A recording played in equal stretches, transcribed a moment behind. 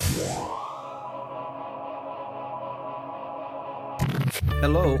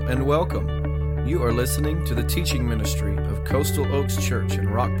Hello and welcome. You are listening to the teaching ministry of Coastal Oaks Church in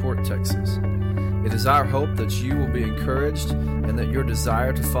Rockport, Texas. It is our hope that you will be encouraged and that your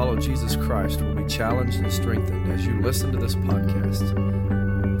desire to follow Jesus Christ will be challenged and strengthened as you listen to this podcast.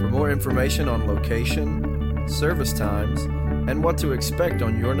 For more information on location, service times, and what to expect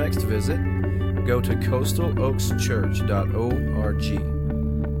on your next visit, go to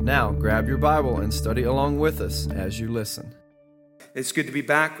coastaloakschurch.org. Now grab your Bible and study along with us as you listen. It's good to be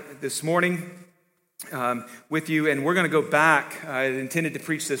back this morning with you, and we're going to go back. I intended to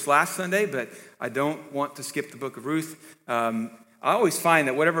preach this last Sunday, but I don't want to skip the book of Ruth. I always find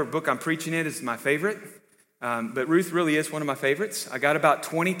that whatever book I'm preaching in is my favorite, but Ruth really is one of my favorites. I got about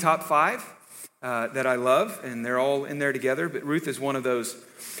 20 top 5 that I love, and they're all in there together, but Ruth is one of those.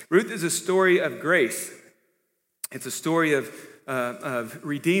 Ruth is a story of grace. It's a story of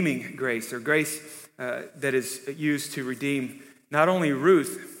redeeming grace, or grace that is used to redeem not only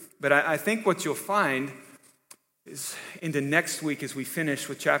Ruth, but I think what you'll find is into next week as we finish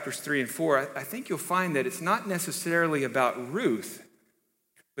with chapters 3 and 4, I think you'll find that it's not necessarily about Ruth,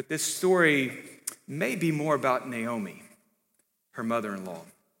 but this story may be more about Naomi, her mother-in-law.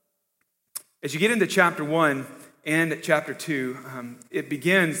 As you get into chapter 1 and chapter 2,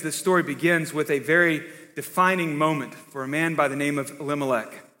 this story begins with a very defining moment for a man by the name of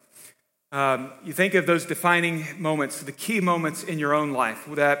Elimelech. You think of those defining moments, the key moments in your own life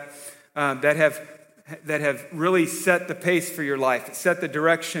that have really set the pace for your life, set the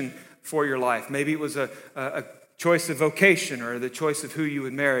direction for your life. Maybe it was a choice of vocation, or the choice of who you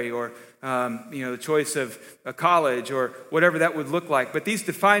would marry, or the choice of a college, or whatever that would look like. But these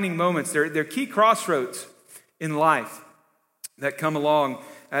defining moments, they're key crossroads in life that come along.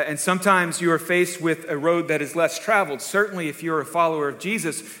 And sometimes you are faced with a road that is less traveled. Certainly, if you're a follower of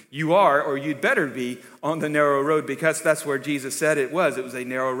Jesus, you are, or you'd better be, on the narrow road, because that's where Jesus said it was. It was a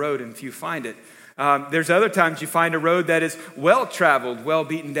narrow road, and few find it. There's other times you find a road that is well traveled, well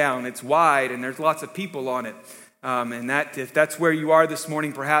beaten down. It's wide, and there's lots of people on it. And that, if that's where you are this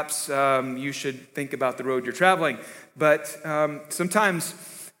morning, perhaps you should think about the road you're traveling. But sometimes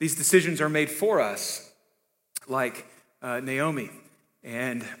these decisions are made for us, like Naomi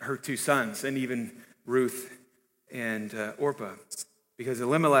and her 2 sons, and even Ruth and Orpah, because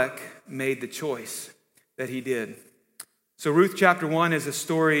Elimelech made the choice that he did. So Ruth chapter 1 is a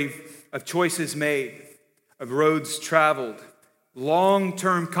story of choices made, of roads traveled,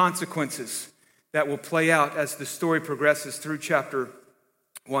 long-term consequences that will play out as the story progresses through chapter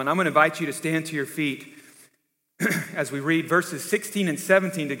 1. I'm going to invite you to stand to your feet as we read verses 16 and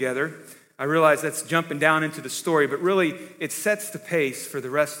 17 together. I realize that's jumping down into the story, but really it sets the pace for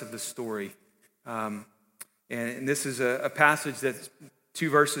the rest of the story. And this is a passage that's 2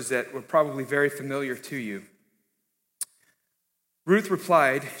 verses that were probably very familiar to you. Ruth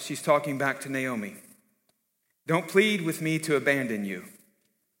replied, she's talking back to Naomi, "Don't plead with me to abandon you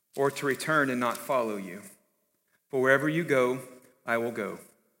or to return and not follow you. For wherever you go, I will go,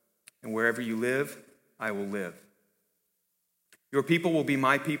 and wherever you live, I will live. Your people will be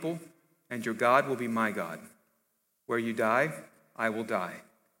my people, and your God will be my God. Where you die, I will die,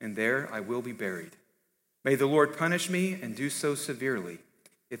 and there I will be buried. May the Lord punish me and do so severely,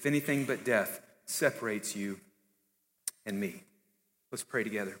 if anything but death separates you and me." Let's pray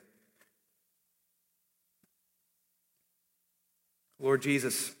together. Lord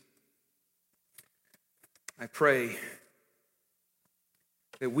Jesus, I pray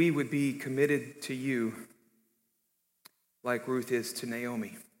that we would be committed to you like Ruth is to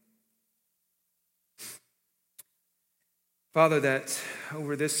Naomi. Father, that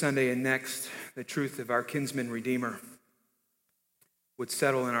over this Sunday and next, the truth of our kinsman Redeemer would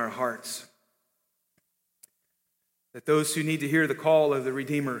settle in our hearts. That those who need to hear the call of the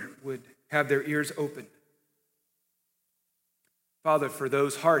Redeemer would have their ears open. Father, for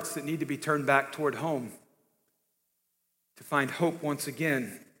those hearts that need to be turned back toward home, to find hope once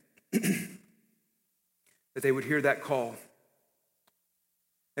again, that they would hear that call.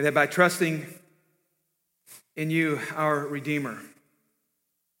 And that by trusting in you, our Redeemer,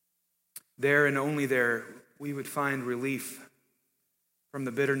 there and only there, we would find relief from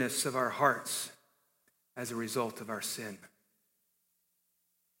the bitterness of our hearts as a result of our sin.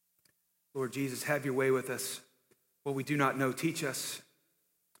 Lord Jesus, have your way with us. What we do not know, teach us.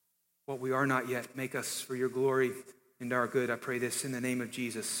 What we are not yet, make us for your glory and our good. I pray this in the name of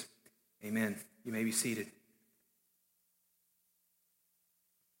Jesus. Amen. You may be seated.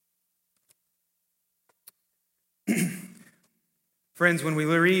 Friends, when we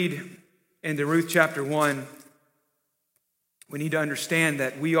read into Ruth chapter 1, we need to understand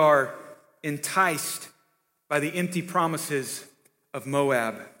that we are enticed by the empty promises of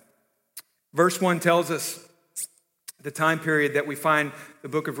Moab. Verse 1 tells us the time period that we find the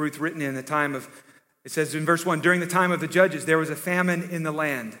book of Ruth written in, it says in verse 1, during the time of the judges, there was a famine in the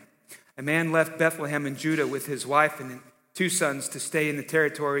land. A man left Bethlehem in Judah with his wife and 2 sons to stay in the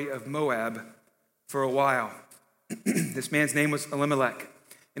territory of Moab for a while. This man's name was Elimelech,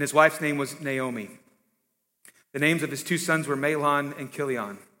 and his wife's name was Naomi. The names of his 2 sons were Mahlon and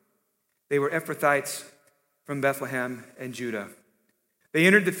Chilion. They were Ephrathites from Bethlehem and Judah. They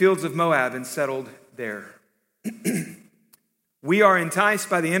entered the fields of Moab and settled there. We are enticed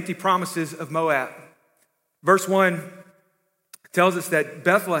by the empty promises of Moab. Verse 1 tells us that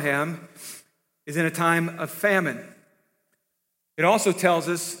Bethlehem is in a time of famine. It also tells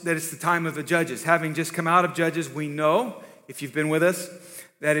us that it's the time of the judges. Having just come out of Judges, we know, if you've been with us,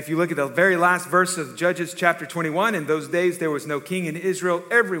 that if you look at the very last verse of Judges chapter 21, in those days there was no king in Israel.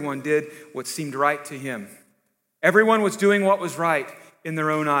 Everyone did what seemed right to him. Everyone was doing what was right in their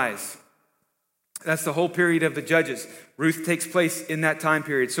own eyes. That's the whole period of the Judges. Ruth takes place in that time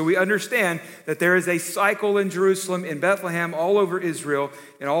period. So we understand that there is a cycle in Jerusalem, in Bethlehem, all over Israel,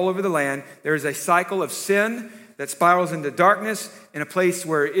 and all over the land. There is a cycle of sin that spirals into darkness, in a place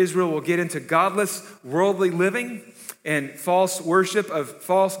where Israel will get into godless, worldly living and false worship of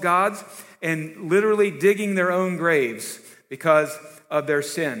false gods, and literally digging their own graves because of their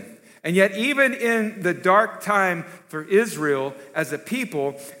sin. And yet, even in the dark time for Israel as a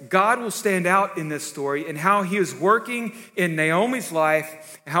people, God will stand out in this story and how he is working in Naomi's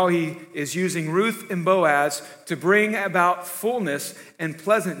life, how he is using Ruth and Boaz to bring about fullness and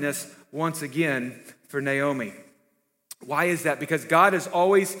pleasantness once again for Naomi. Why is that? Because God is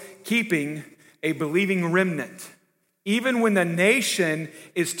always keeping a believing remnant. Even when the nation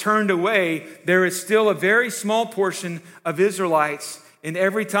is turned away, there is still a very small portion of Israelites in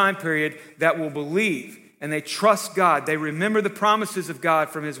every time period that will believe, and they trust God. They remember the promises of God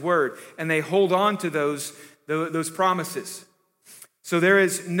from his word, and they hold on to those promises. So there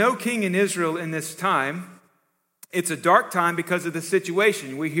is no king in Israel in this time. It's a dark time because of the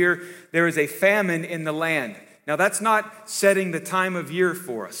situation. We hear there is a famine in the land. Now, that's not setting the time of year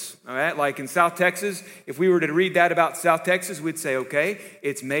for us, all right? Like in South Texas, if we were to read that about South Texas, we'd say, okay,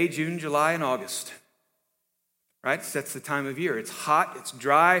 it's May, June, July, and August. Right? Sets the time of year. It's hot, it's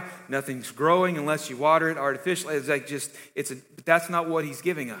dry, nothing's growing unless you water it artificially. But that's not what he's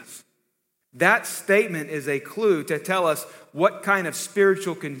giving us. That statement is a clue to tell us what kind of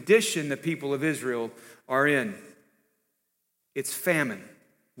spiritual condition the people of Israel are in. It's famine.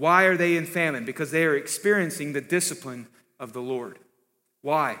 Why are they in famine? Because they are experiencing the discipline of the Lord.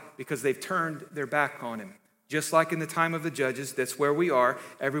 Why? Because they've turned their back on him. Just like in the time of the judges, that's where we are.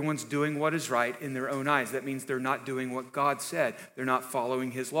 Everyone's doing what is right in their own eyes. That means they're not doing what God said. They're not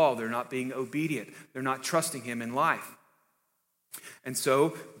following his law. They're not being obedient. They're not trusting him in life. And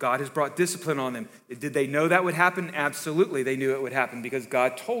so God has brought discipline on them. Did they know that would happen? Absolutely, they knew it would happen because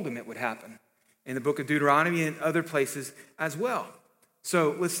God told them it would happen. In the book of Deuteronomy and other places as well.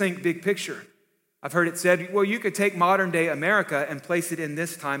 So let's think big picture. I've heard it said, well, you could take modern day America and place it in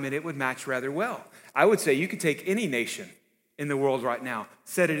this time and it would match rather well. I would say you could take any nation in the world right now,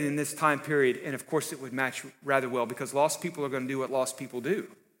 set it in this time period, and of course it would match rather well because lost people are going to do what lost people do.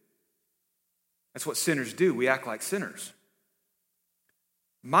 That's what sinners do. We act like sinners.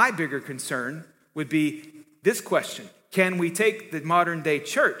 My bigger concern would be this question. Can we take the modern day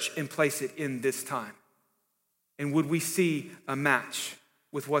church and place it in this time? And would we see a match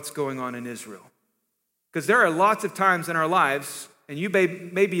with what's going on in Israel? Because there are lots of times in our lives, and you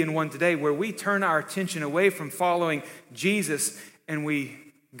may be in one today, where we turn our attention away from following Jesus and we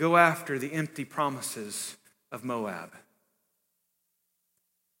go after the empty promises of Moab.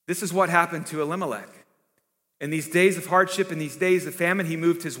 This is what happened to Elimelech. In these days of hardship, in these days of famine, he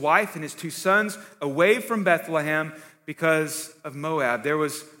moved his wife and his 2 sons away from Bethlehem because of Moab. There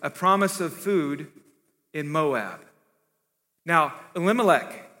was a promise of food in Moab. Now,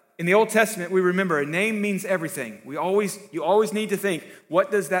 Elimelech, in the Old Testament, we remember a name means everything. You always need to think, what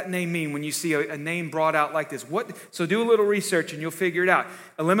does that name mean when you see a name brought out like this? So do a little research and you'll figure it out.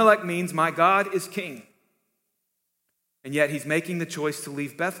 Elimelech means my God is king. And yet he's making the choice to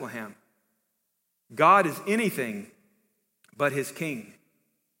leave Bethlehem. God is anything but his king.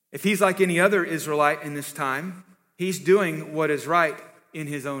 If he's like any other Israelite in this time, he's doing what is right in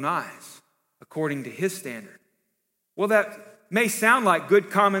his own eyes, according to his standard. Well, that may sound like good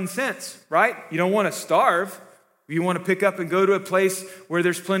common sense, right? You don't want to starve. You want to pick up and go to a place where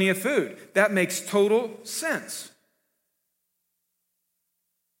there's plenty of food. That makes total sense.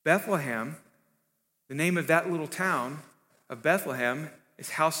 Bethlehem, the name of that little town of Bethlehem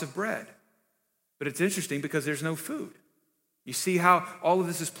is house of bread. But it's interesting because there's no food. You see how all of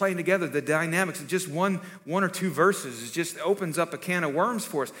this is playing together, the dynamics of just one or two verses. It just opens up a can of worms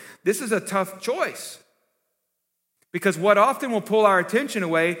for us. This is a tough choice. Because what often will pull our attention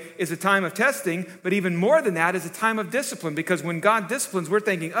away is a time of testing, but even more than that is a time of discipline. Because when God disciplines, we're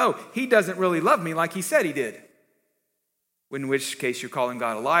thinking, oh, he doesn't really love me like he said he did. In which case you're calling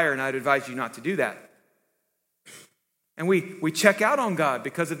God a liar, and I'd advise you not to do that. And we check out on God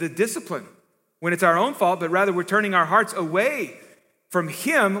because of the discipline. When it's our own fault, but rather we're turning our hearts away from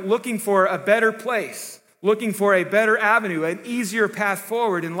him, looking for a better place, looking for a better avenue, an easier path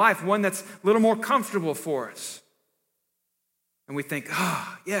forward in life, one that's a little more comfortable for us. And we think,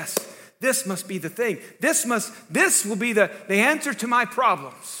 yes, this must be the thing. This will be the answer to my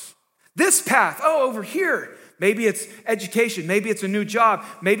problems. This path, over here. Maybe it's education. Maybe it's a new job.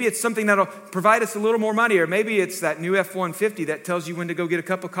 Maybe it's something that'll provide us a little more money. Or maybe it's that new F-150 that tells you when to go get a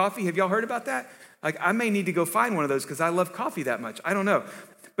cup of coffee. Have y'all heard about that? Like, I may need to go find one of those because I love coffee that much. I don't know.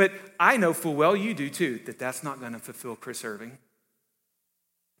 But I know full well, you do too, that that's not going to fulfill Chris Irving.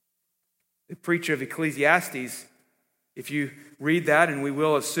 The preacher of Ecclesiastes, if you read that, and we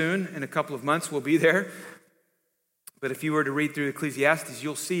will as soon, in a couple of months we'll be there. But if you were to read through Ecclesiastes,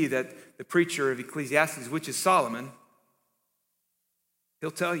 you'll see that the preacher of Ecclesiastes, which is Solomon, he'll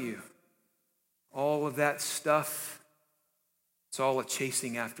tell you all of that stuff, it's all a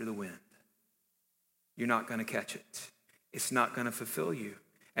chasing after the wind. You're not going to catch it. It's not going to fulfill you.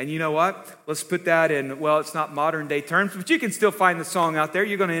 And you know what? Let's put that in, it's not modern day terms, but you can still find the song out there.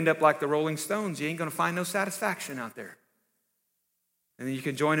 You're going to end up like the Rolling Stones. You ain't going to find no satisfaction out there. And then you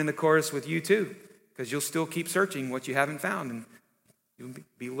can join in the chorus with U2. Because you'll still keep searching what you haven't found, and you'll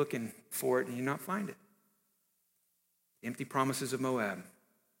be looking for it and you'll not find it. Empty promises of Moab.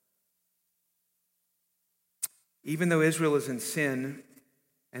 Even though Israel is in sin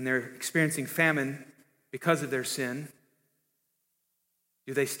and they're experiencing famine because of their sin,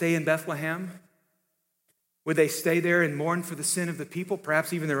 do they stay in Bethlehem? Would they stay there and mourn for the sin of the people,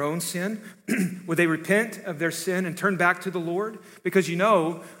 perhaps even their own sin? Would they repent of their sin and turn back to the Lord? Because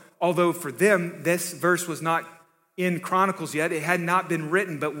although for them, this verse was not in Chronicles yet, it had not been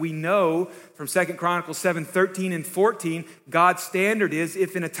written, but we know from 2 Chronicles 7:13 and 14, God's standard is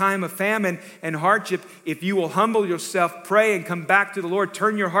if in a time of famine and hardship, if you will humble yourself, pray and come back to the Lord,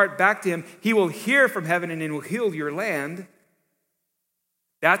 turn your heart back to him, he will hear from heaven and will heal your land.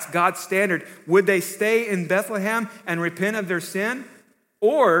 That's God's standard. Would they stay in Bethlehem and repent of their sin?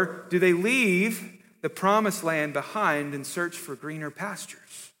 Or do they leave the promised land behind and search for greener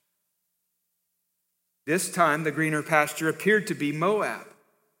pastures? This time, the greener pasture appeared to be Moab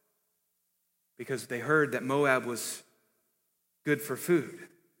because they heard that Moab was good for food.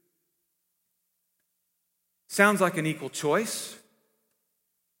 Sounds like an equal choice.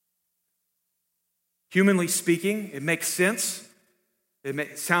 Humanly speaking, it makes sense.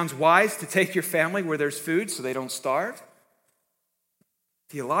 It sounds wise to take your family where there's food so they don't starve.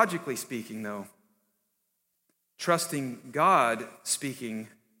 Theologically speaking, though, trusting God speaking,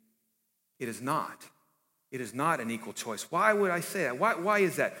 it is not. It is not an equal choice. Why would I say that? Why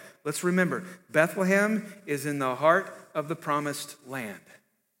is that? Let's remember, Bethlehem is in the heart of the promised land.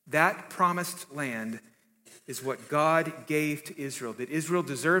 That promised land is what God gave to Israel. Did Israel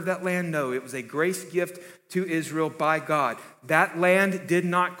deserve that land? No, it was a grace gift to Israel by God. That land did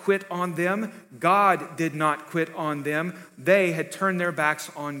not quit on them. God did not quit on them. They had turned their backs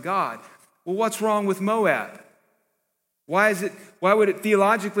on God. Well, what's wrong with Moab? Why would it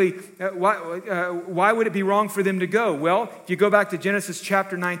theologically, why would it be wrong for them to go? Well, if you go back to Genesis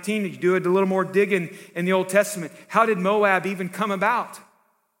chapter 19, you do a little more digging in the Old Testament. How did Moab even come about?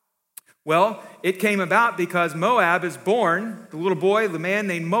 Well, it came about because Moab is born, the little boy, the man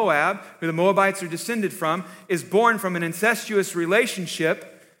named Moab, who the Moabites are descended from, is born from an incestuous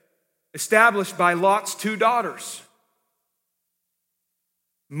relationship established by Lot's two daughters.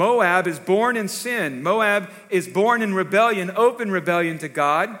 Moab is born in sin. Moab is born in rebellion, open rebellion to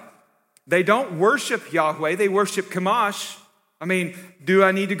God. They don't worship Yahweh, they worship Chemosh. I mean, do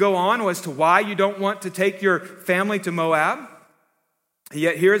I need to go on as to why you don't want to take your family to Moab?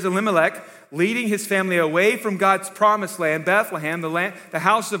 Yet here's Elimelech leading his family away from God's promised land, Bethlehem, the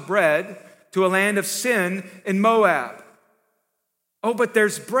house of bread, to a land of sin in Moab. Oh, but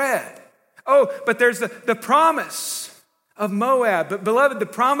there's bread. Oh, but there's the promise of Moab. But beloved, the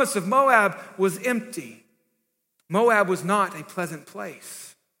promise of Moab was empty. Moab was not a pleasant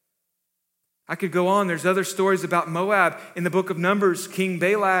place. I could go on. There's other stories about Moab. In the book of Numbers, King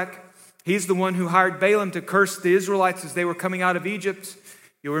Balak, he's the one who hired Balaam to curse the Israelites as they were coming out of Egypt.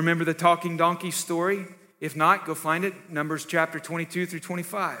 You'll remember the talking donkey story. If not, go find it, Numbers chapter 22 through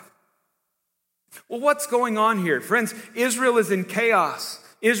 25. Well, what's going on here? Friends, Israel is in chaos.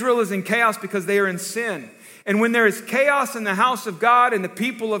 Israel is in chaos because they are in sin. And when there is chaos in the house of God and the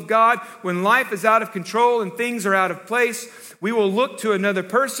people of God, when life is out of control and things are out of place, we will look to another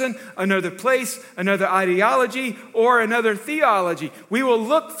person, another place, another ideology, or another theology. We will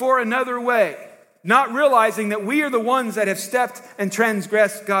look for another way, not realizing that we are the ones that have stepped and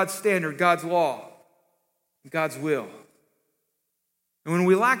transgressed God's standard, God's law, God's will. And when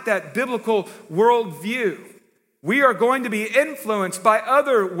we lack that biblical worldview, we are going to be influenced by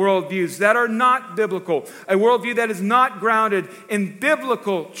other worldviews that are not biblical, a worldview that is not grounded in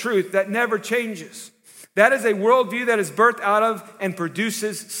biblical truth that never changes. That is a worldview that is birthed out of and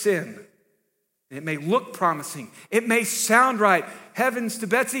produces sin. And it may look promising. It may sound right. Heavens to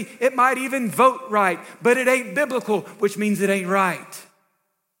Betsy, it might even vote right, but it ain't biblical, which means it ain't right.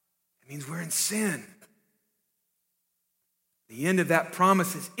 It means we're in sin. The end of that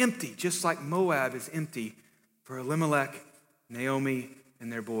promise is empty, just like Moab is empty for Elimelech, Naomi,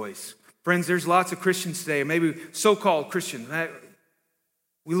 and their boys. Friends, there's lots of Christians today, maybe so-called Christians.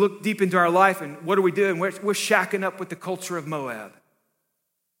 We look deep into our life and what are we doing? We're shacking up with the culture of Moab.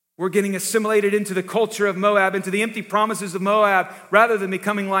 We're getting assimilated into the culture of Moab, into the empty promises of Moab, rather than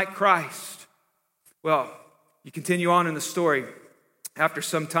becoming like Christ. Well, you continue on in the story. After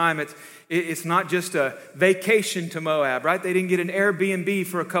some time, it's not just a vacation to Moab, right? They didn't get an Airbnb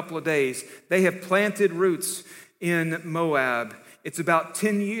for a couple of days. They have planted roots in Moab. It's about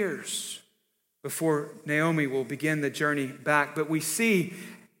 10 years before Naomi will begin the journey back. But we see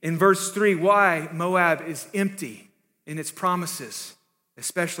in verse 3 why Moab is empty in its promises,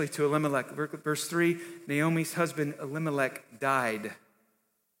 especially to Elimelech. Verse 3, Naomi's husband Elimelech died,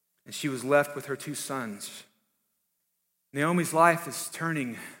 and she was left with her 2 sons. Naomi's life is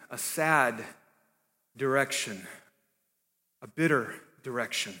turning a sad direction, a bitter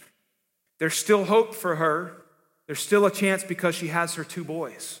direction. There's still hope for her. There's still a chance because she has her 2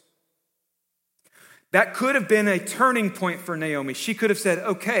 boys. That could have been a turning point for Naomi. She could have said,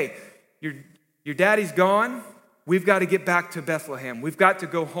 okay, your daddy's gone. We've got to get back to Bethlehem. We've got to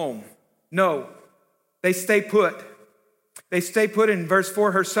go home. No, they stay put. They stay put. In verse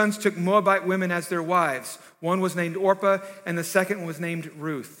 4, her sons took Moabite women as their wives. One was named Orpah, and the second was named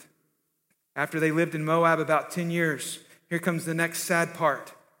Ruth. After they lived in Moab about 10 years, here comes the next sad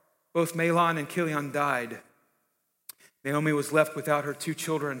part. Both Mahlon and Chilion died. Naomi was left without her 2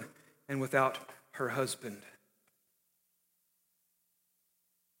 children and without her husband.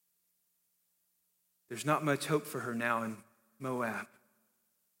 There's not much hope for her now in Moab.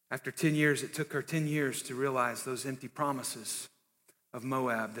 After 10 years, it took her 10 years to realize those empty promises of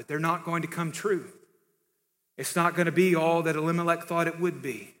Moab, that they're not going to come true. It's not going to be all that Elimelech thought it would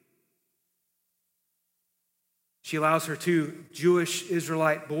be. She allows her 2 Jewish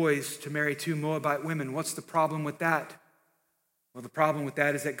Israelite boys to marry 2 Moabite women. What's the problem with that? Well, the problem with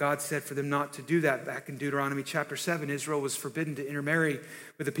that is that God said for them not to do that. Back in Deuteronomy chapter 7, Israel was forbidden to intermarry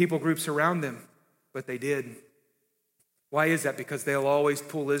with the people groups around them, but they did. Why is that? Because they'll always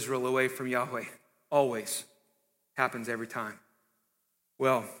pull Israel away from Yahweh. Always. Happens every time.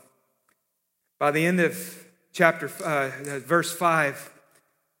 Well, by the end of verse 5,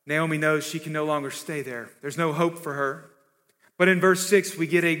 Naomi knows she can no longer stay there. There's no hope for her. But in verse 6, we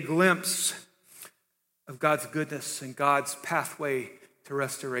get a glimpse of God's goodness and God's pathway to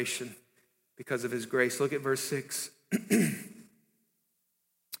restoration because of his grace. Look at verse 6.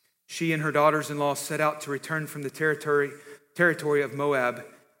 She and her daughters-in-law set out to return from the territory of Moab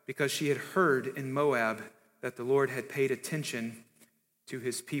because she had heard in Moab that the Lord had paid attention to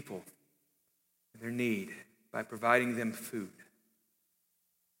his people and their need by providing them food.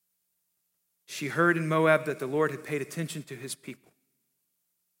 She heard in Moab that the Lord had paid attention to his people.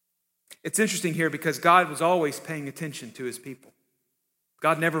 It's interesting here because God was always paying attention to his people.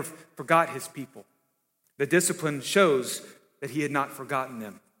 God never forgot his people. The discipline shows that he had not forgotten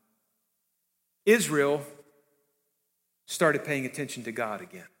them. Israel started paying attention to God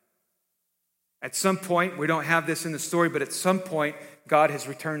again. At some point, we don't have this in the story, but at some point, God has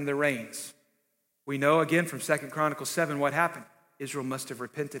returned the reins. We know again from 2 Chronicles 7 what happened. Israel must have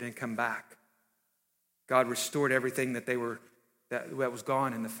repented and come back. God restored everything that was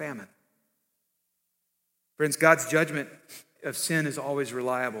gone in the famine. Friends, God's judgment of sin is always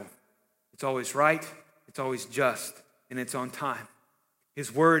reliable. It's always right, it's always just, and it's on time.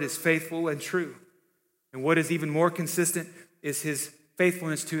 His word is faithful and true. And what is even more consistent is his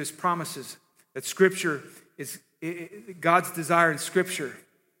faithfulness to his promises. That Scripture is, God's desire in Scripture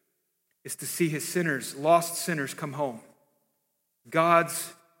is to see his sinners, lost sinners, come home.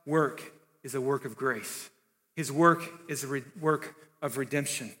 God's work is a work of grace. His work is a work of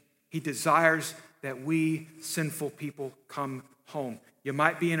redemption. He desires that we sinful people come home. You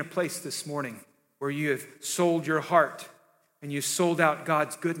might be in a place this morning where you have sold your heart and you sold out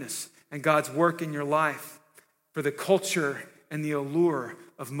God's goodness and God's work in your life for the culture and the allure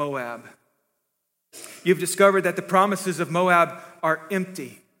of Moab. You've discovered that the promises of Moab are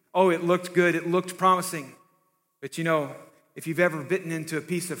empty. Oh, it looked good. It looked promising. But you know, if you've ever bitten into a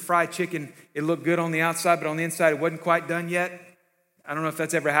piece of fried chicken, it looked good on the outside, but on the inside it wasn't quite done yet. I don't know if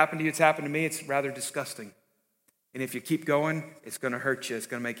that's ever happened to you. It's happened to me. It's rather disgusting. And if you keep going, it's going to hurt you. It's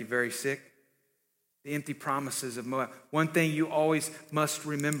going to make you very sick. The empty promises of Moab. One thing you always must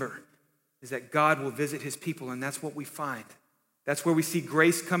remember is that God will visit his people, and that's what we find. That's where we see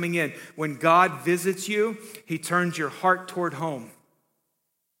grace coming in. When God visits you, he turns your heart toward home.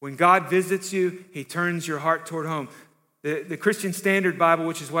 When God visits you, he turns your heart toward home. The Christian Standard Bible,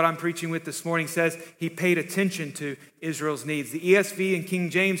 which is what I'm preaching with this morning, says he paid attention to Israel's needs. The ESV and King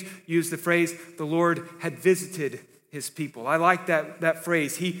James use the phrase, the Lord had visited his people. I like that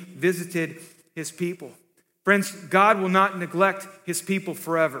phrase, he visited his people. Friends, God will not neglect his people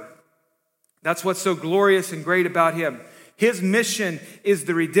forever. That's what's so glorious and great about him. His mission is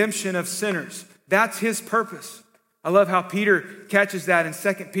the redemption of sinners. That's his purpose. I love how Peter catches that in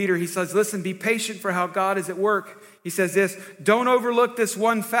 2 Peter. He says, listen, be patient for how God is at work. He says this, don't overlook this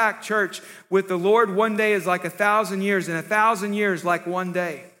one fact, church. With the Lord, one day is like 1,000 years, and 1,000 years like one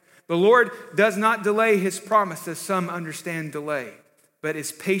day. The Lord does not delay his promise, as some understand delay, but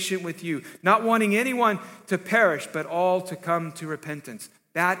is patient with you, not wanting anyone to perish, but all to come to repentance.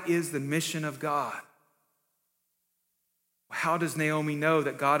 That is the mission of God. How does Naomi know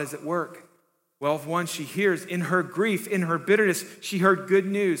that God is at work? Well, one, she hears in her grief, in her bitterness, she heard good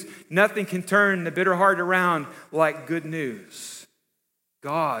news. Nothing can turn the bitter heart around like good news.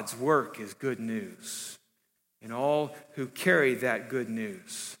 God's work is good news. And all who carry that good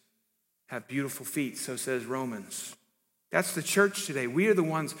news have beautiful feet, so says Romans. That's the church today. We are the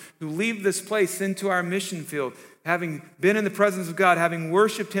ones who leave this place into our mission field, having been in the presence of God, having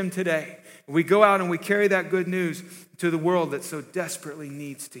worshiped him today. We go out and we carry that good news to the world that so desperately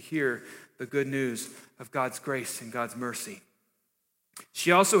needs to hear the good news of God's grace and God's mercy.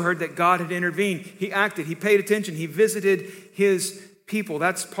 She also heard that God had intervened. He acted. He paid attention. He visited his people.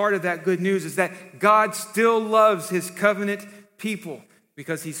 That's part of that good news, is that God still loves his covenant people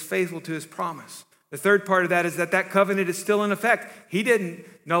because he's faithful to his promise. The third part of that is that covenant is still in effect. He didn't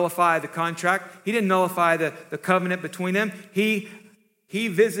nullify the contract. He didn't nullify the covenant between them. He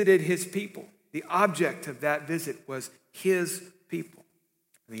visited his people. The object of that visit was his people.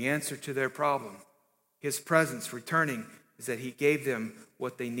 The answer to their problem, his presence returning, is that he gave them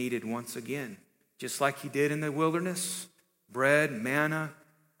what they needed once again. Just like he did in the wilderness, bread, manna,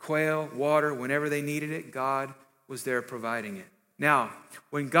 quail, water, whenever they needed it, God was there providing it. Now,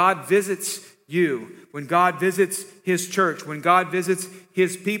 when God visits you, when God visits his church, when God visits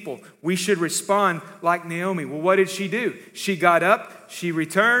his people, we should respond like Naomi. Well, what did she do? She got up, she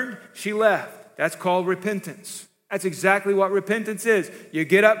returned, she left. That's called repentance. That's exactly what repentance is. You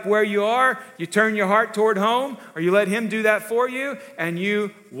get up where you are, you turn your heart toward home, or you let him do that for you, and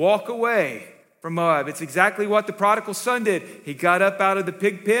you walk away from Moab. It's exactly what the prodigal son did. He got up out of the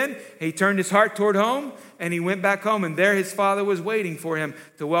pig pen, he turned his heart toward home, and he went back home, and there his father was waiting for him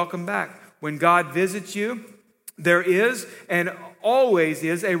to welcome back. When God visits you, there is and always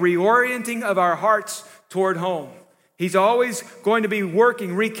is a reorienting of our hearts toward home. He's always going to be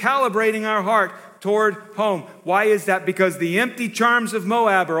working, recalibrating our heart toward home. Why is that? Because the empty charms of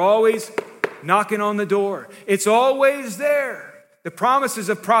Moab are always knocking on the door. It's always there. The promises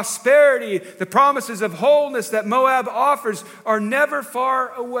of prosperity, the promises of wholeness that Moab offers are never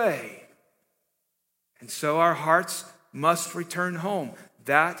far away. And so our hearts must return home.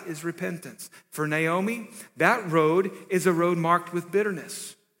 That is repentance. For Naomi, that road is a road marked with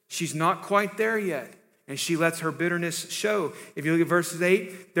bitterness. She's not quite there yet, and she lets her bitterness show. If you look at verses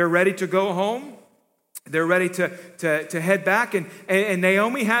 8, they're ready to go home. They're ready to head back, and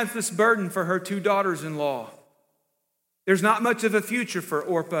Naomi has this burden for her two daughters-in-law. There's not much of a future for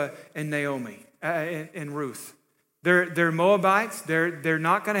Orpah and Naomi and Ruth. They're Moabites. They're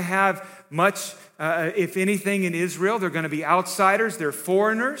not going to have much, if anything, in Israel. They're going to be outsiders. They're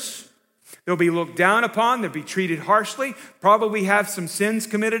foreigners. They'll be looked down upon. They'll be treated harshly. Probably have some sins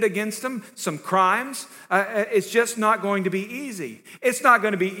committed against them, some crimes. It's just not going to be easy. It's not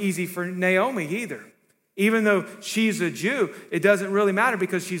going to be easy for Naomi either. Even though she's a Jew, it doesn't really matter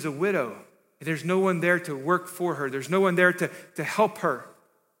because she's a widow. There's no one there to work for her. There's no one there to help her.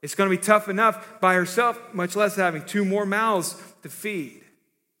 It's going to be tough enough by herself, much less having two more mouths to feed.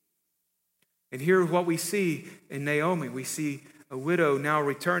 And here what we see in Naomi, we see a widow now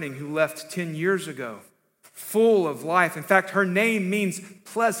returning who left 10 years ago, full of life. In fact, her name means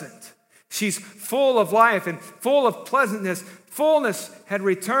pleasant. She's full of life and full of pleasantness. Fullness had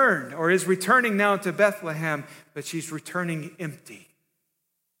returned or is returning now to Bethlehem, but she's returning empty.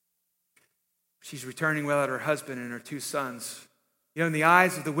 She's returning without her husband and her 2 sons. You know, in the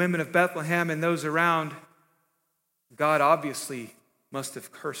eyes of the women of Bethlehem and those around, God obviously must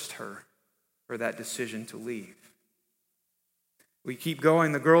have cursed her for that decision to leave. We keep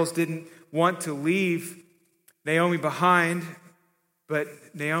going. The girls didn't want to leave Naomi behind, but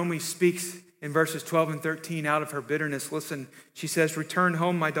Naomi speaks in verses 12 and 13 out of her bitterness. Listen, she says, "Return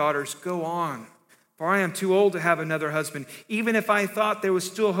home, my daughters, go on. For I am too old to have another husband. Even if I thought there was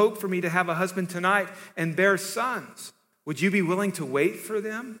still hope for me to have a husband tonight and bear sons, would you be willing to wait for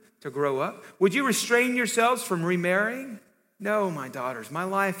them to grow up? Would you restrain yourselves from remarrying? No, my daughters, my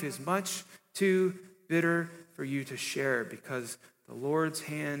life is much too bitter for you to share because the Lord's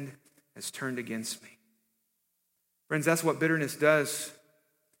hand has turned against me." Friends, that's what bitterness does.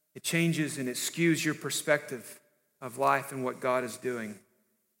 It changes and it skews your perspective of life and what God is doing.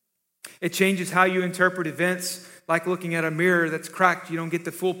 It changes how you interpret events, like looking at a mirror that's cracked. You don't get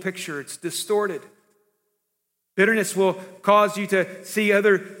the full picture. It's distorted. Bitterness will cause you to see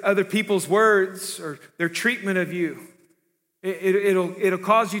other people's words or their treatment of you. It'll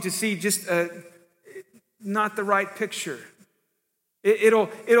cause you to see just not the right picture.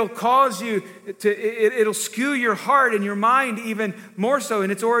 It'll cause you to, it'll skew your heart and your mind even more so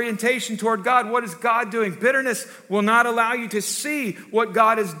in its orientation toward God. What is God doing? Bitterness will not allow you to see what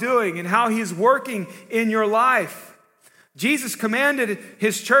God is doing and how He's working in your life. Jesus commanded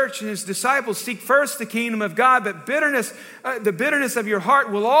His church and His disciples, seek first the kingdom of God, but bitterness, the bitterness of your heart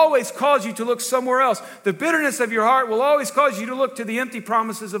will always cause you to look somewhere else. The bitterness of your heart will always cause you to look to the empty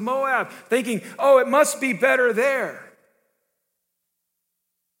promises of Moab, thinking, oh, it must be better there.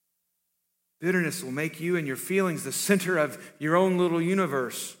 Bitterness will make you and your feelings the center of your own little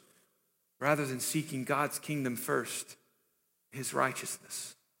universe rather than seeking God's kingdom first, His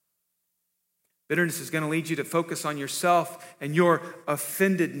righteousness. Bitterness is going to lead you to focus on yourself and your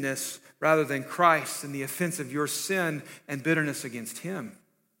offendedness rather than Christ and the offense of your sin and bitterness against Him.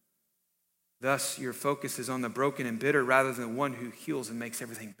 Thus, your focus is on the broken and bitter rather than the one who heals and makes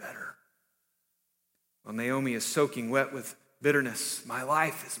everything better. Well, Naomi is soaking wet with bitterness. My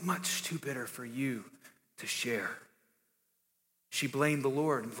life is much too bitter for you to share. She blamed the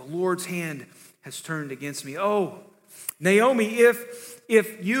Lord. The Lord's hand has turned against me. Oh, Naomi,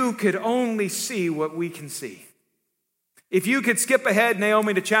 if you could only see what we can see. If you could skip ahead,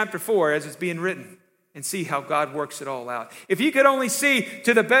 Naomi, to chapter 4 as it's being written and see how God works it all out. If you could only see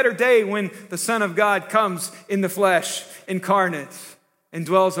to the better day when the Son of God comes in the flesh, incarnate, and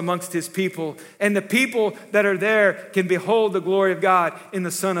dwells amongst His people, and the people that are there can behold the glory of God in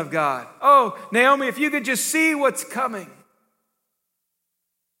the Son of God. Oh, Naomi, if you could just see what's coming,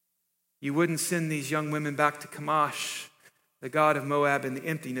 you wouldn't send these young women back to Chemosh, the god of Moab, and the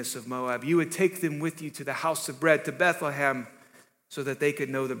emptiness of Moab. You would take them with you to the house of bread, to Bethlehem, so that they could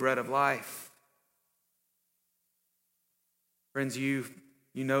know the bread of life. Friends, you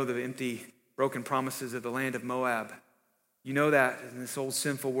know the empty, broken promises of the land of Moab. You know that in this old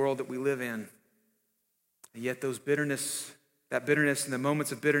sinful world that we live in. And yet that bitterness and the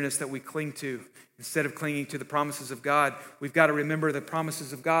moments of bitterness that we cling to, instead of clinging to the promises of God, we've got to remember the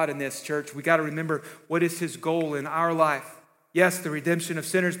promises of God in this church. We've got to remember what is His goal in our life. Yes, the redemption of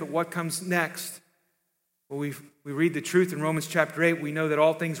sinners, but what comes next? Well, we read the truth in Romans chapter 8. We know that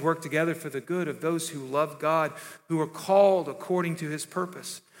all things work together for the good of those who love God, who are called according to His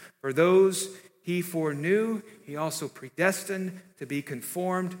purpose. For those He foreknew, He also predestined to be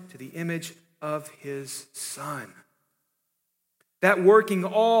conformed to the image of His Son. That working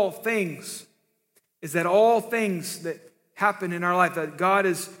all things is that all things that happen in our life, that God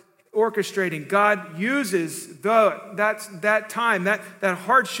is orchestrating, God uses that time, that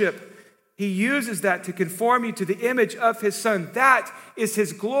hardship, He uses that to conform you to the image of His Son. That is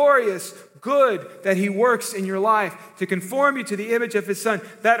His glorious good that He works in your life, to conform you to the image of His Son.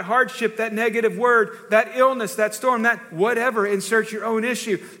 That hardship, that negative word, that illness, that storm, that whatever, insert your own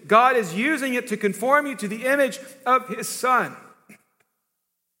issue. God is using it to conform you to the image of His Son.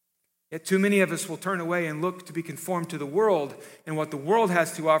 Yet too many of us will turn away and look to be conformed to the world and what the world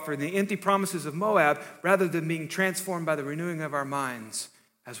has to offer and the empty promises of Moab, rather than being transformed by the renewing of our minds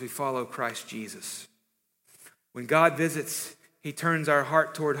as we follow Christ Jesus. When God visits, He turns our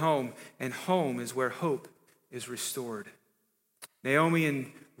heart toward home, and home is where hope is restored. Naomi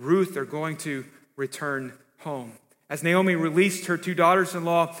and Ruth are going to return home. As Naomi released her 2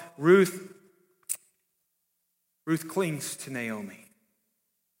 daughters-in-law, Ruth Ruth clings to Naomi.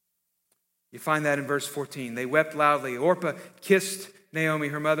 You find that in verse 14. They wept loudly. Orpah kissed Naomi,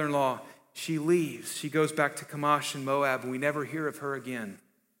 her mother-in-law. She leaves. She goes back to Chemosh in Moab, and we never hear of her again.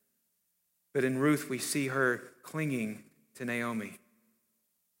 But in Ruth, we see her clinging to Naomi.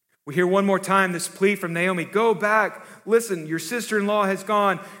 We hear one more time this plea from Naomi. Go back. Listen, your sister-in-law has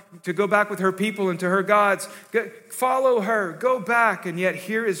gone to go back with her people and to her gods. Follow her. Go back. And yet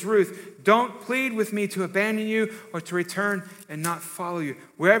here is Ruth. Don't plead with me to abandon you or to return and not follow you.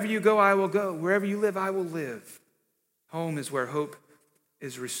 Wherever you go, I will go. Wherever you live, I will live. Home is where hope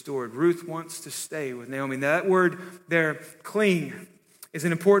is restored. Ruth wants to stay with Naomi. Now, that word there, cling, is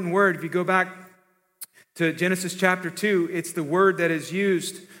an important word. If you go back to Genesis chapter 2, it's the word that is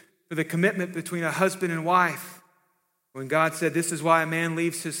used for the commitment between a husband and wife. When God said, this is why a man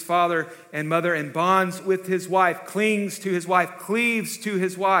leaves his father and mother and bonds with his wife, clings to his wife, cleaves to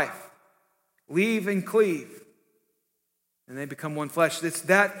his wife. Leave and cleave. And they become one flesh. It's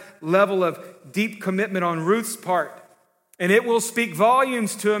that level of deep commitment on Ruth's part. And it will speak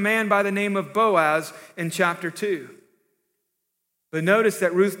volumes to a man by the name of Boaz in chapter 2. But notice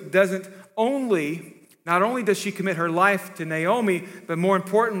that Ruth not only does she commit her life to Naomi, but more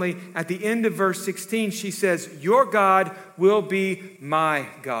importantly, at the end of verse 16, she says, your God will be my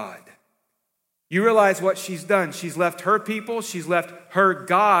God. You realize what she's done. She's left her people. She's left her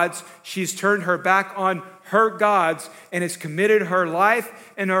gods. She's turned her back on her gods and has committed her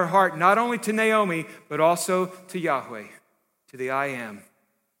life and her heart, not only to Naomi, but also to Yahweh, to the I Am,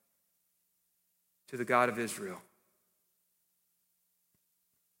 to the God of Israel.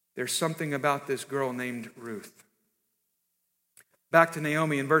 There's something about this girl named Ruth. Back to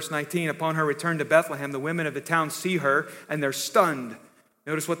Naomi in verse 19. Upon her return to Bethlehem, the women of the town see her and they're stunned.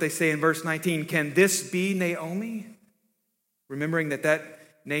 Notice what they say in verse 19. Can this be Naomi? Remembering that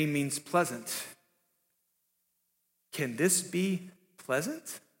name means pleasant. Can this be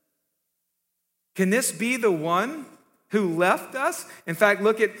pleasant? Can this be the one who left us? In fact,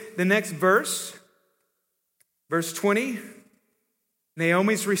 look at the next verse. Verse 20.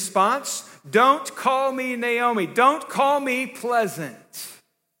 Naomi's response, don't call me Naomi. Don't call me pleasant.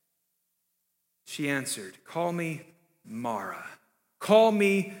 She answered, call me Mara. Call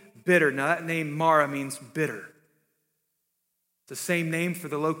me bitter. Now that name Mara means bitter. It's the same name for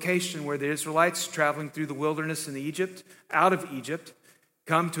the location where the Israelites traveling through the wilderness in Egypt, out of Egypt,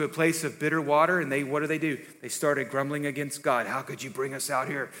 come to a place of bitter water, and what do? They started grumbling against God. How could you bring us out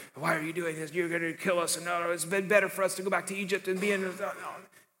here? Why are you doing this? You're going to kill us. And no, it's been better for us to go back to Egypt and be in. No.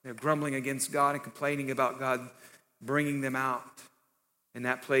 They're grumbling against God and complaining about God bringing them out. And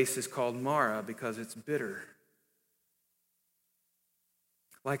that place is called Mara because it's bitter.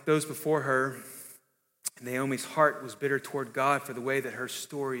 Like those before her, Naomi's heart was bitter toward God for the way that her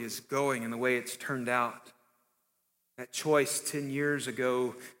story is going and the way it's turned out. That choice 10 years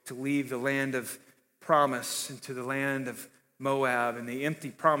ago to leave the land of promise into the land of Moab and the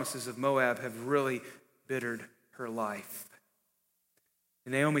empty promises of Moab have really bittered her life.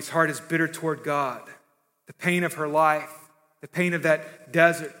 And Naomi's heart is bitter toward God. The pain of her life, the pain of that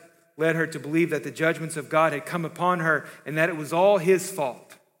desert led her to believe that the judgments of God had come upon her and that it was all his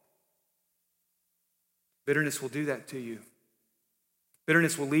fault. Bitterness will do that to you.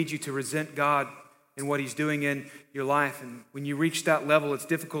 Bitterness will lead you to resent God and what he's doing in your life. And when you reach that level, it's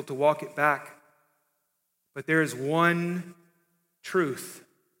difficult to walk it back. But there is one truth,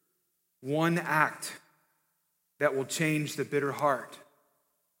 one act that will change the bitter heart.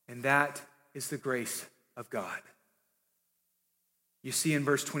 And that is the grace of God. You see in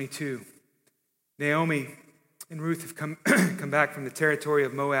verse 22, Naomi and Ruth have come back from the territory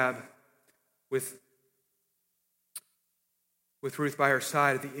of Moab with Ruth by her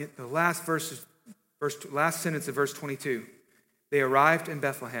side. The last sentence of verse 22. They arrived in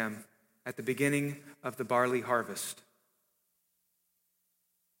Bethlehem at the beginning of the barley harvest.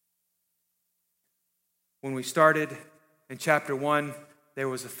 When we started in chapter 1, there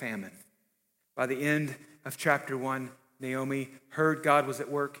was a famine. By the end of chapter 1, Naomi heard God was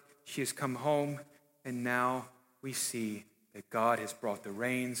at work. She has come home, and now we see that God has brought the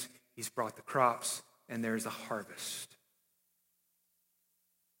rains, he's brought the crops, and there's a harvest.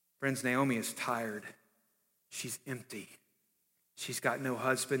 Friends, Naomi is tired. She's empty. She's got no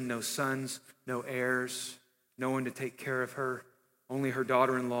husband, no sons, no heirs, no one to take care of her, only her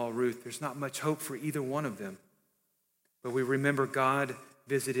daughter-in-law, Ruth. There's not much hope for either one of them. But we remember God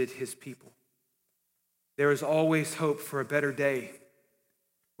visited his people. There is always hope for a better day.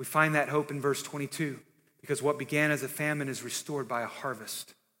 We find that hope in verse 22, because what began as a famine is restored by a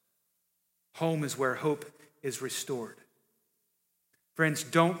harvest. Home is where hope is restored. Friends,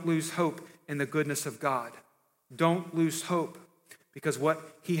 don't lose hope in the goodness of God. Don't lose hope, because what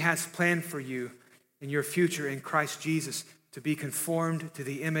he has planned for you in your future in Christ Jesus, to be conformed to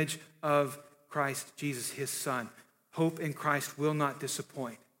the image of Christ Jesus, his Son. Hope in Christ will not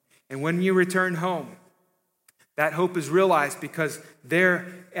disappoint. And when you return home, that hope is realized because there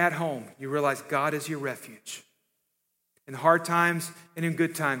at home, you realize God is your refuge. In hard times and in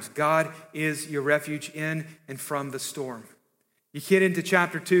good times, God is your refuge in and from the storm. You get into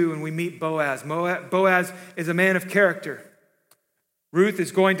chapter 2 and we meet Boaz. Boaz is a man of character. Ruth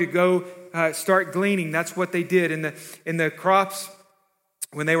is going to go start gleaning. That's what they did in the crops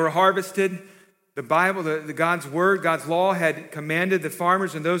when they were harvested. The Bible, the God's word, God's law had commanded the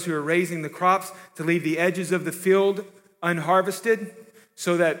farmers and those who were raising the crops to leave the edges of the field unharvested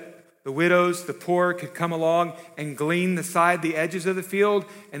so that the widows, the poor could come along and glean the edges of the field,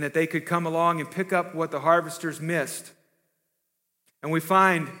 and that they could come along and pick up what the harvesters missed. And we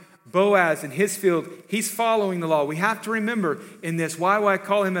find Boaz in his field, he's following the law. We have to remember in this, why do I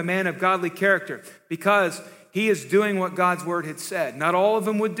call him a man of godly character? Because he is doing what God's word had said. Not all of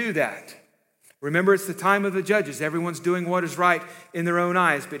them would do that. Remember, it's the time of the judges. Everyone's doing what is right in their own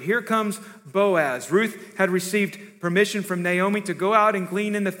eyes. But here comes Boaz. Ruth had received permission from Naomi to go out and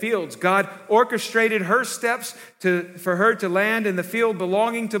glean in the fields. God orchestrated her steps for her to land in the field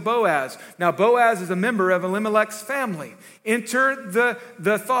belonging to Boaz. Now, Boaz is a member of Elimelech's family. Enter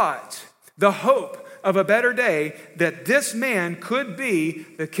the thought, the hope of a better day that this man could be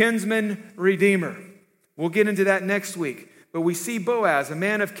the kinsman redeemer. We'll get into that next week. But we see Boaz, a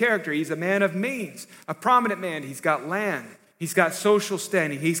man of character. He's a man of means, a prominent man. He's got land. He's got social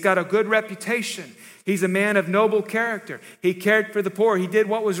standing. He's got a good reputation. He's a man of noble character. He cared for the poor. He did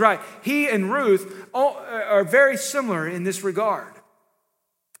what was right. He and Ruth are very similar in this regard.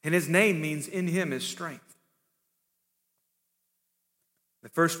 And his name means in him is strength. The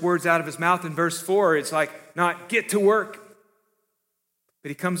first words out of his mouth in verse 4, it's like, not get to work. But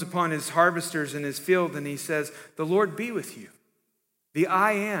he comes upon his harvesters in his field and he says, the Lord be with you. The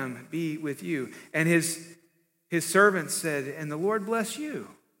I am be with you. And his servants said, and the Lord bless you.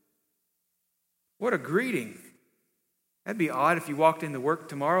 What a greeting. That'd be odd if you walked into work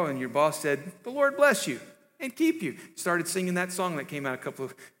tomorrow and your boss said, the Lord bless you and keep you. Started singing that song that came out a couple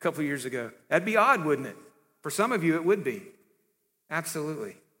of years ago. That'd be odd, wouldn't it? For some of you, it would be.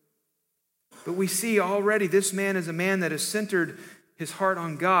 Absolutely. But we see already this man is a man that has centered his heart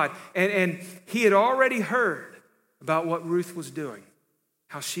on God. And he had already heard about what Ruth was doing,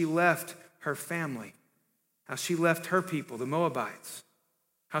 how she left her family, how she left her people, the Moabites,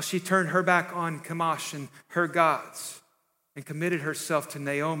 how she turned her back on Chemosh and her gods and committed herself to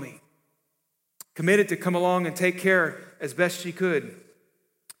Naomi, committed to come along and take care as best she could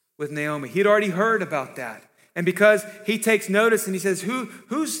with Naomi. He had already heard about that. And because he takes notice and he says, who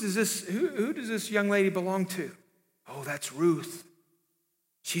does this young lady belong to? Oh, that's Ruth.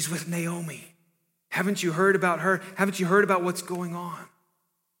 She's with Naomi. Haven't you heard about her? Haven't you heard about what's going on?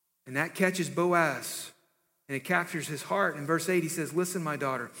 And that catches Boaz, and it captures his heart. In verse 8, he says, listen, my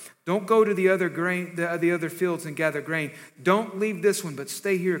daughter, don't go to the other fields and gather grain. Don't leave this one, but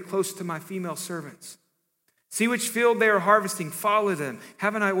stay here close to my female servants. See which field they are harvesting. Follow them.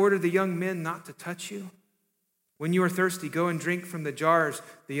 Haven't I ordered the young men not to touch you? When you are thirsty, go and drink from the jars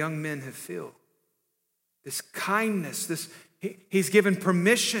the young men have filled. This kindness, he's given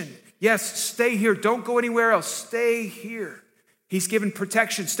permission. Yes, stay here. Don't go anywhere else. Stay here. He's given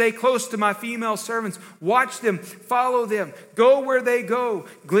protection. Stay close to my female servants. Watch them. Follow them. Go where they go.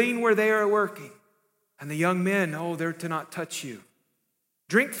 Glean where they are working. And the young men, they're to not touch you.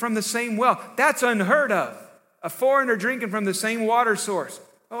 Drink from the same well. That's unheard of. A foreigner drinking from the same water source.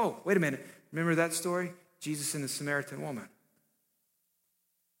 Oh, wait a minute. Remember that story? Jesus and the Samaritan woman.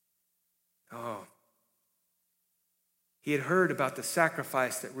 Oh. He had heard about the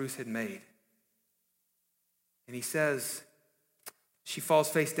sacrifice that Ruth had made. And he says, she falls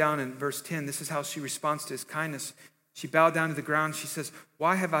face down in verse 10. This is how she responds to his kindness. She bowed down to the ground. She says,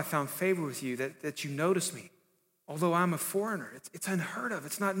 why have I found favor with you that you notice me? Although I'm a foreigner, it's unheard of.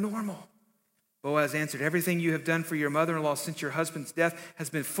 It's not normal. Boaz answered, everything you have done for your mother-in-law since your husband's death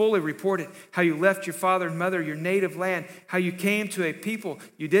has been fully reported. How you left your father and mother, your native land. How you came to a people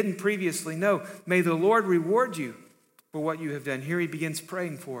you didn't previously know. May the Lord reward you for what you have done. Here he begins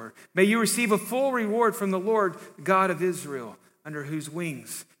praying for her. May you receive a full reward from the Lord, God of Israel, under whose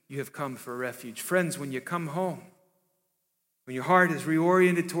wings you have come for refuge. Friends, when you come home, when your heart is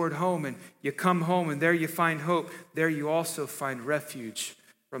reoriented toward home and you come home and there you find hope, there you also find refuge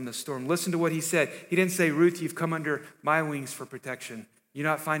from the storm. Listen to what he said. He didn't say, Ruth, you've come under my wings for protection. You're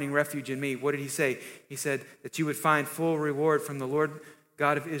not finding refuge in me. What did he say? He said that you would find full reward from the Lord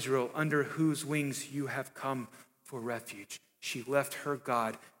God of Israel, under whose wings you have come for refuge. She left her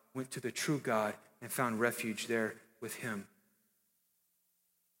God, went to the true God, and found refuge there with him.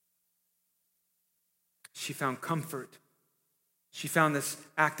 She found comfort. She found this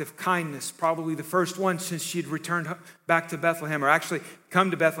act of kindness, probably the first one since she had returned back to Bethlehem, or actually come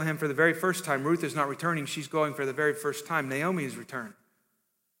to Bethlehem for the very first time. Ruth is not returning. She's going for the very first time. Naomi has returned.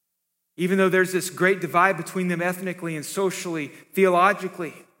 Even though there's this great divide between them ethnically and socially,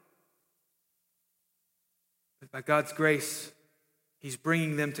 theologically, but by God's grace, he's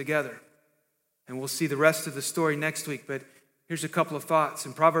bringing them together. And we'll see the rest of the story next week, but here's a couple of thoughts.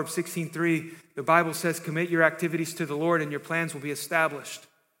 In Proverbs 16:3, the Bible says, commit your activities to the Lord and your plans will be established.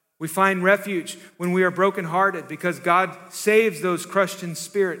 We find refuge when we are brokenhearted because God saves those crushed in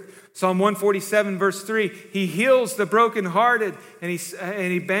spirit. Psalm 147 verse 3, he heals the brokenhearted and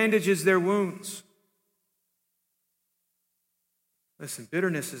he bandages their wounds. Listen,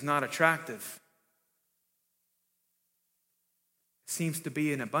 bitterness is not attractive. It seems to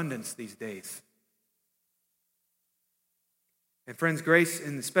be in abundance these days. And friends, grace,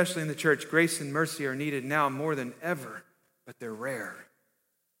 and especially in the church, grace and mercy are needed now more than ever, but they're rare.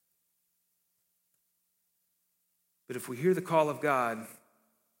 But if we hear the call of God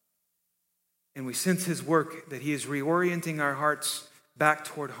and we sense his work, that he is reorienting our hearts back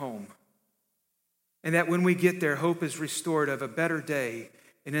toward home, and that when we get there, hope is restored of a better day,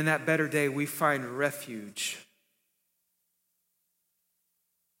 and in that better day we find refuge.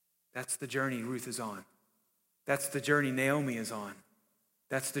 That's the journey Ruth is on. That's the journey Naomi is on.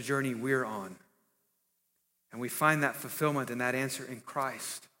 That's the journey we're on. And we find that fulfillment and that answer in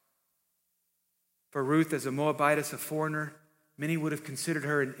Christ. For Ruth, as a Moabitess, a foreigner, many would have considered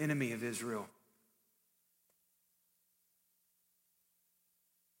her an enemy of Israel.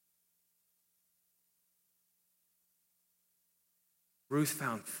 Ruth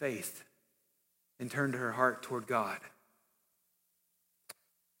found faith and turned her heart toward God.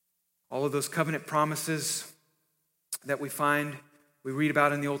 All of those covenant promises that we read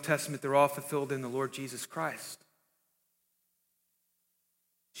about in the Old Testament, they're all fulfilled in the Lord Jesus Christ.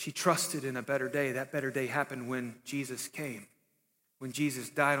 She trusted in a better day. That better day happened when Jesus came, when Jesus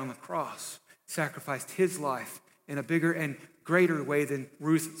died on the cross, sacrificed his life in a bigger and greater way than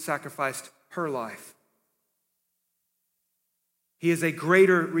Ruth sacrificed her life. He is a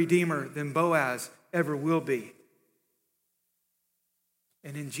greater Redeemer than Boaz ever will be.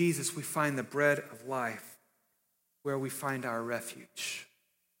 And in Jesus we find the bread of life, where we find our refuge.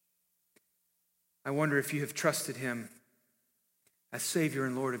 I wonder if you have trusted him as Savior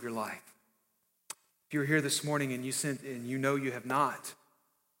and Lord of your life. If you're here this morning and you know you have not,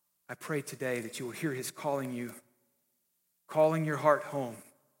 I pray today that you will hear his calling you, calling your heart home.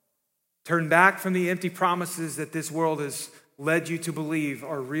 Turn back from the empty promises that this world has led you to believe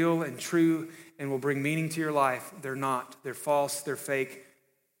are real and true and will bring meaning to your life. They're not. They're false, they're fake,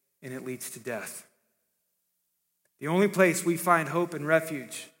 and it leads to death. The only place we find hope and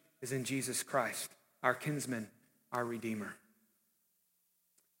refuge is in Jesus Christ, our kinsman, our Redeemer.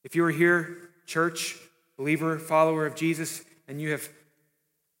 If you are here, church, believer, follower of Jesus, and you have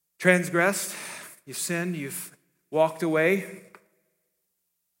transgressed, you've sinned, you've walked away,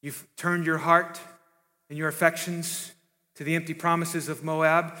 you've turned your heart and your affections to the empty promises of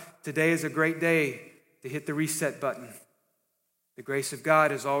Moab, today is a great day to hit the reset button. The grace of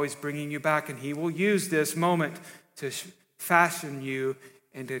God is always bringing you back, and he will use this moment to fashion you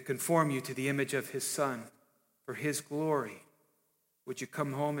and to conform you to the image of his Son for his glory. Would you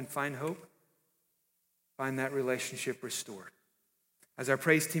come home and find hope? Find that relationship restored. As our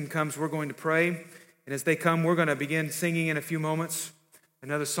praise team comes, we're going to pray. And as they come, we're going to begin singing in a few moments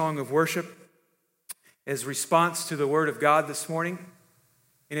another song of worship as response to the Word of God this morning.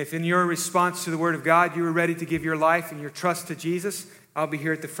 And if in your response to the Word of God, you are ready to give your life and your trust to Jesus, I'll be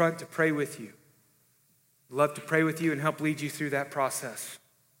here at the front to pray with you. I'd love to pray with you and help lead you through that process.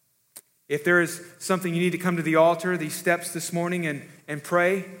 If there is something you need to come to the altar, these steps this morning, and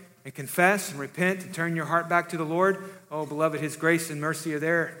pray and confess and repent and turn your heart back to the Lord, oh, beloved, his grace and mercy are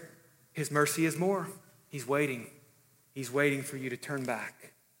there. His mercy is more. He's waiting. He's waiting for you to turn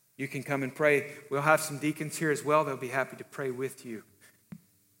back. You can come and pray. We'll have some deacons here as well. They'll be happy to pray with you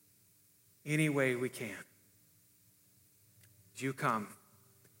any way we can. As you come,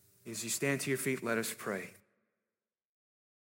 as you stand to your feet, let us pray.